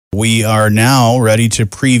We are now ready to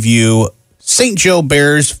preview St. Joe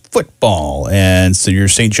Bears football. And so your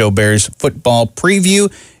St. Joe Bears football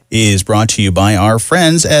preview is brought to you by our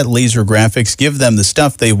friends at Laser Graphics. Give them the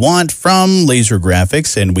stuff they want from Laser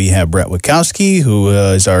Graphics. And we have Brett Witkowski, who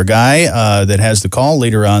is our guy that has the call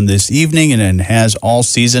later on this evening and has all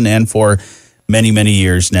season and for many, many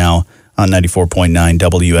years now on 94.9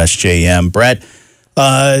 WSJM. Brett,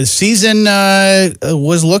 season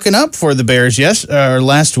was looking up for the Bears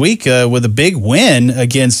last week with a big win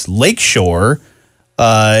against Lakeshore.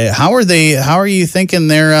 How are you thinking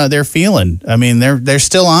they're feeling? I mean, they're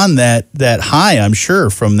still on that high, I'm sure,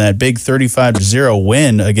 from that big 35-0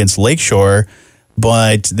 win against Lakeshore,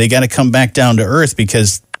 but they got to come back down to earth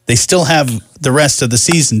because they still have the rest of the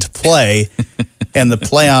season to play, and the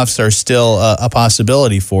playoffs are still a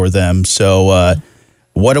possibility for them. So,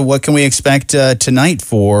 what can we expect tonight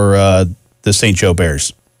for the St. Joe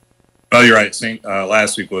Bears? Well, you're right.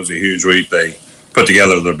 Last week was a huge week. They put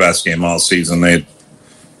together their best game all season. They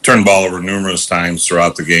turned the ball over numerous times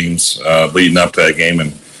throughout the games leading up to that game.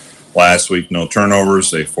 And last week, no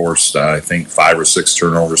turnovers. They forced, I think, 5 or 6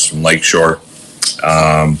 turnovers from Lakeshore.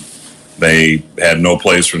 They had no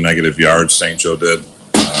plays for negative yards. St. Joe did.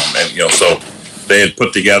 So they had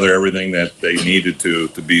put together everything that they needed to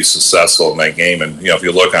be successful in that game. And, if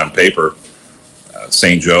you look on paper,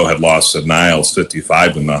 St. Joe had lost to Niles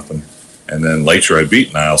 55-0. And then Lakeshore had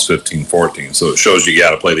beat Niles 15-14. So it shows you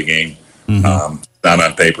got to play the game. Mm-hmm. Not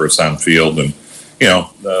on paper, it's on field. And,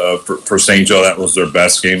 for St. Joe, that was their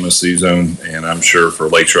best game of the season. And I'm sure for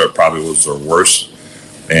Lakeshore, it probably was their worst.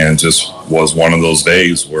 And just was one of those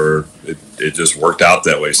days where it just worked out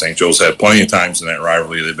that way. St. Joe's had plenty of times in that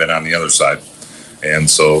rivalry they've been on the other side. And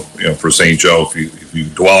so, for St. Joe, if you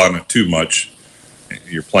dwell on it too much,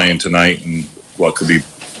 you're playing tonight in what could be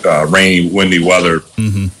rainy, windy weather.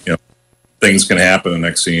 Mm-hmm. Things can happen. And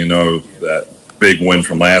next thing you know, that big win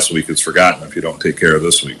from last week is forgotten if you don't take care of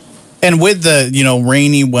this week. And with the,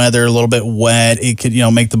 rainy weather, a little bit wet, it could,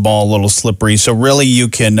 make the ball a little slippery. So really you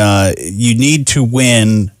need to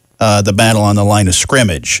win the battle on the line of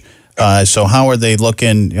scrimmage. So how are they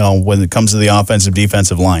looking, when it comes to the offensive,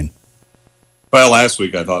 defensive line? Well, last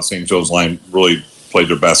week I thought St. Joe's line really played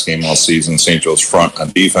their best game all season. St. Joe's front on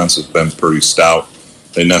defense has been pretty stout.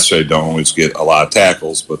 They necessarily don't always get a lot of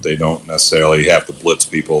tackles, but they don't necessarily have to blitz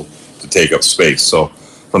people to take up space. So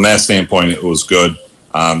from that standpoint, it was good.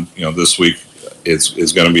 This week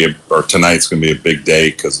is going to be tonight's going to be a big day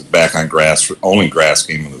because it's back on grass, only grass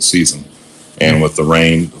game of the season. And with the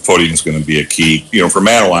rain, the footing is going to be a key. For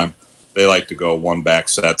Mattawan, they like to go one back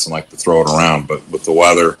sets and like to throw it around. But with the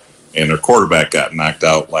weather and their quarterback got knocked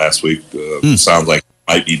out last week, sounds like it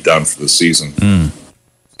might be done for the season.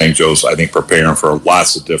 St. Joe's, I think, preparing for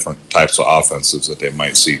lots of different types of offenses that they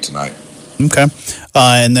might see tonight. Okay.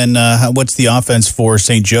 And then what's the offense for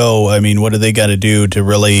St. Joe? I mean, what do they got to do to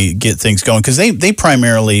really get things going? Because they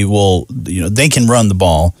primarily will, they can run the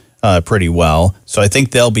ball pretty well. So I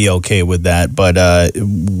think they'll be okay with that. But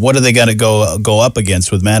what do they got to go up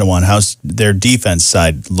against with Mattawan? How's their defense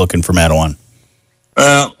side looking for Mattawan?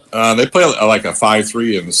 They play like a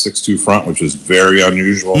 5-3 and a 6-2 front, which is very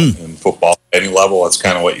unusual in football at any level. That's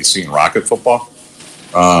kind of what you see in Rocket football.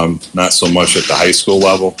 Not so much at the high school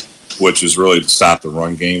level, which is really to stop the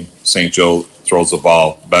run game. St. Joe throws the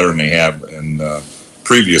ball better than they have in the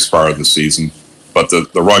previous part of the season. But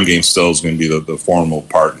the run game still is going to be the formidable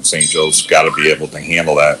part, and St. Joe's got to be able to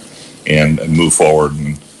handle that and move forward.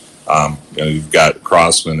 And you've got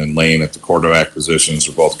Crossman and Lane at the quarterback positions.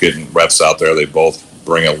 They're both getting reps out there. They both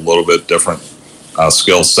bring a little bit different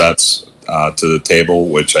skill sets to the table,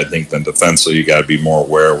 which I think then defensively you got to be more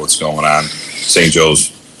aware of what's going on. St.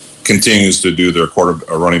 Joe's continues to do their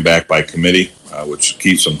running back by committee, which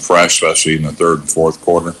keeps them fresh, especially in the third and fourth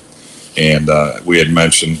quarter. And we had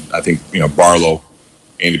mentioned, I think,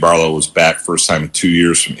 Andy Barlow was back first time in 2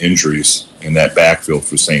 years from injuries in that backfield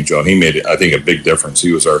for St. Joe. And he made, I think, a big difference.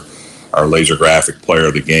 He was our laser graphic player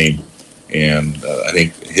of the game. And I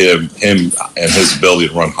think him and his ability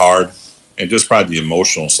to run hard and just probably the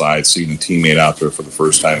emotional side, seeing a teammate out there for the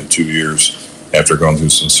first time in 2 years after going through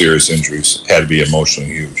some serious injuries, had to be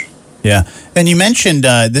emotionally huge. Yeah. And you mentioned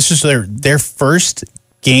this is their first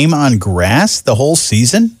game on grass the whole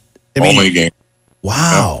season? Only game.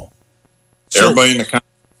 Wow. Yeah. Everybody in the conference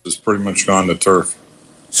has pretty much gone to turf.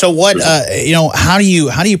 So what, how do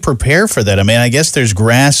you prepare for that? I mean, I guess there's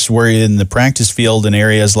grass where in the practice field and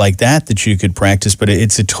areas like that you could practice, but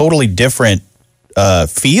it's a totally different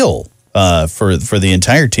feel for the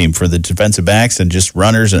entire team, for the defensive backs and just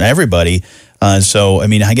runners and everybody. So, I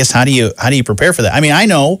mean, I guess how do you prepare for that? I mean, I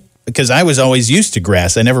know because I was always used to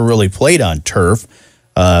grass. I never really played on turf.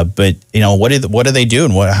 But what do they do,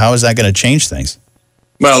 and how is that going to change things?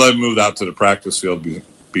 Well, they've moved out to the practice field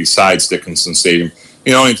besides Dickinson Stadium.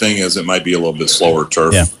 The only thing is it might be a little bit slower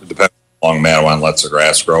turf. Yeah. It depends how long Mattawan lets the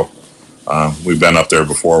grass grow. We've been up there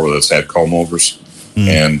before where it's had comb overs,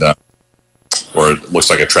 and where it looks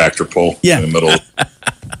like a tractor pull in the middle.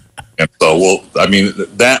 And so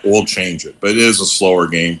that will change it, but it is a slower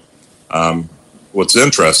game. What's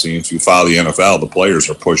interesting, if you follow the NFL, the players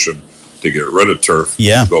are pushing to get rid of turf,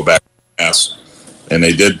 go back to grass. And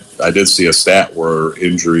I did see a stat where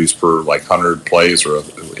injuries per 100 plays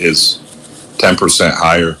is 10%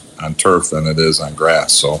 higher on turf than it is on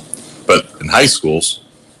grass. So, but in high schools,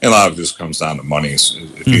 a lot of it just comes down to money. So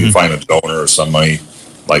if you can find a donor or somebody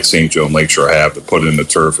like St. Joe and Lakeshore have to put in the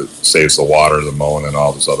turf, it saves the water, the mowing, and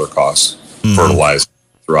all those other costs, fertilizer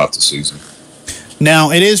throughout the season.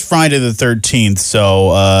 Now, it is Friday the 13th, so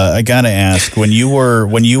I got to ask, when you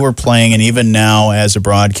were playing, and even now as a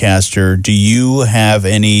broadcaster, do you have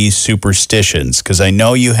any superstitions? Because I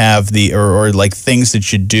know you have or things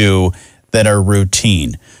that you do that are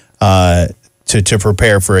routine to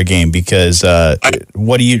prepare for a game. Because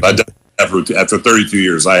what do you... I don't have routine. After 32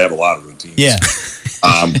 years, I have a lot of routines. Yeah.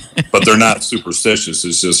 But they're not superstitious.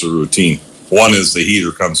 It's just a routine. One is the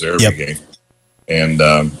heater comes to every game, and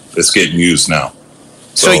it's getting used now.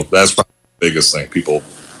 So that's probably the biggest thing people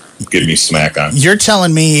give me smack on. You're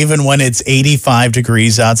telling me even when it's 85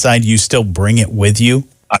 degrees outside, you still bring it with you?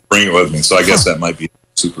 I bring it with me, so I guess that might be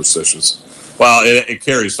superstitious. Well, it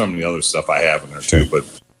carries some of the other stuff I have in there too, but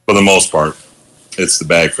for the most part, it's the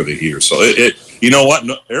bag for the heater. So you know what?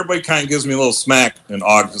 Everybody kind of gives me a little smack in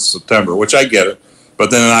August, September, which I get it.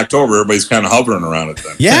 But then in October, everybody's kind of hovering around it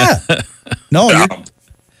then. Yeah. No.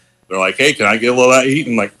 They're like, hey, can I get a little of that heat?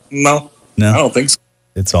 I'm like, no, I don't think so.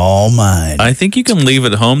 It's all mine. I think you can leave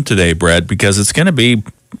it home today, Brett, because it's going to be,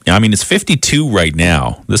 it's 52 right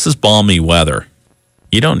now. This is balmy weather.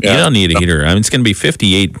 You don't need a heater. It's going to be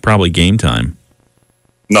 58 probably game time.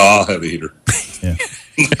 No, I'll have a heater. Yeah.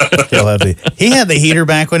 He had the heater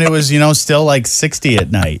back when it was, still like 60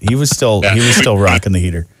 at night. He was still rocking the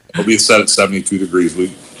heater. It'll be set at 72 degrees.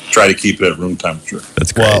 We try to keep it at room temperature.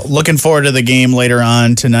 That's great. Well, looking forward to the game later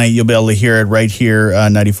on tonight. You'll be able to hear it right here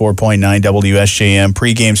on 94.9 WSJM.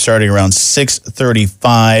 Pre-game starting around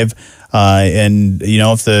 6:35. And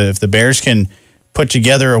if the Bears can put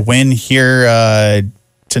together a win here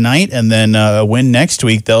tonight and then a win next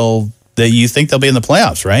week, you think they'll be in the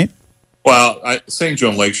playoffs, right? Well, St. Joe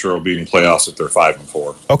and Lakeshore will be in playoffs if they're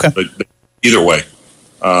 5-4. Okay. But either way,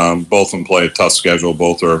 both of them play a tough schedule.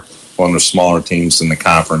 Both are one of the smaller teams in the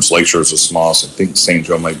conference. Lakeshore is the smallest. I think St.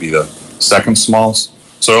 Joe might be the second smallest.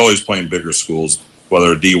 So they're always playing bigger schools,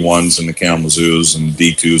 whether D1s and the Kalamazoo's and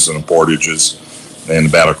D2s and the Portages and the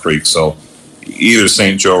Battle Creek. So either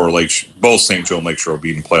St. Joe or Lakeshore, both St. Joe and Lakeshore will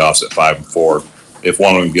be in playoffs at 5-4. If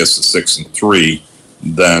one of them gets to 6-3,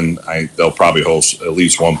 then they'll probably host at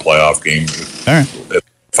least one playoff game. All right. At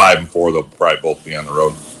 5-4, they'll probably both be on the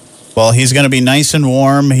road. Well, he's going to be nice and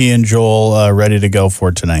warm. He and Joel ready to go for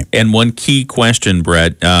tonight. And one key question,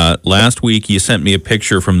 Brett. Last week you sent me a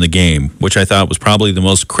picture from the game, which I thought was probably the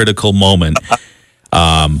most critical moment,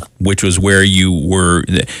 which was where you were.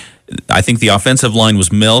 I think the offensive line was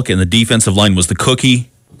milk and the defensive line was the cookie.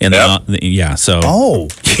 And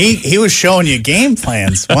he was showing you game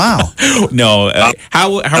plans. Wow. No,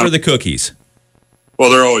 how are the cookies? Well,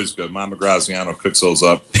 they're always good. Mama Graziano cooks those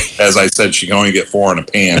up. As I said, she can only get 4 in a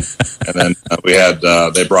pan. And then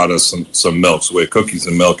they brought us some milk. So we had cookies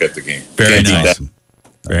and milk at the game. Very nice.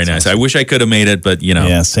 Very nice. I wish I could have made it, but,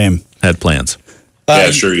 Yeah, same. Had plans.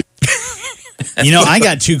 Sure. I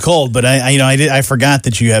got too cold, but I forgot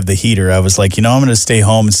that you have the heater. I was like, I'm going to stay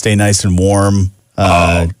home and stay nice and warm.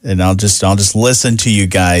 And I'll just listen to you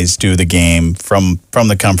guys do the game from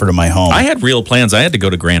the comfort of my home. I had real plans. I had to go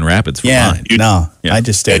to Grand Rapids for mine. I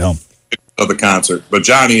just stayed home. Of the concert, but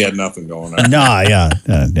Johnny had nothing going on.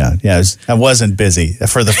 I wasn't busy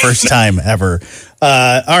for the first time ever.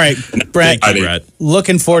 All right, Brett.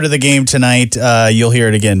 Looking forward to the game tonight. You'll hear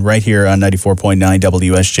it again right here on 94.9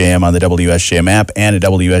 WSJM on the WSJM app and at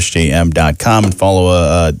WSJM.com. And follow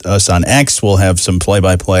us on X. We'll have some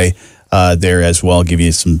play-by-play there as well. Give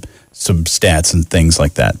you some stats and things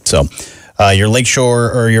like that. So your Lakeshore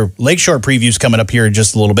previews coming up here in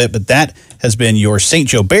just a little bit, but that has been your St.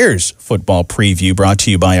 Joe Bears football preview brought to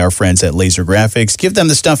you by our friends at Laser Graphics. Give them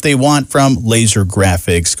the stuff they want from Laser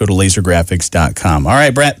Graphics. Go to lasergraphics.com. All right,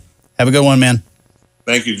 Brett, have a good one, man.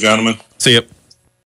 Thank you, gentlemen. See you.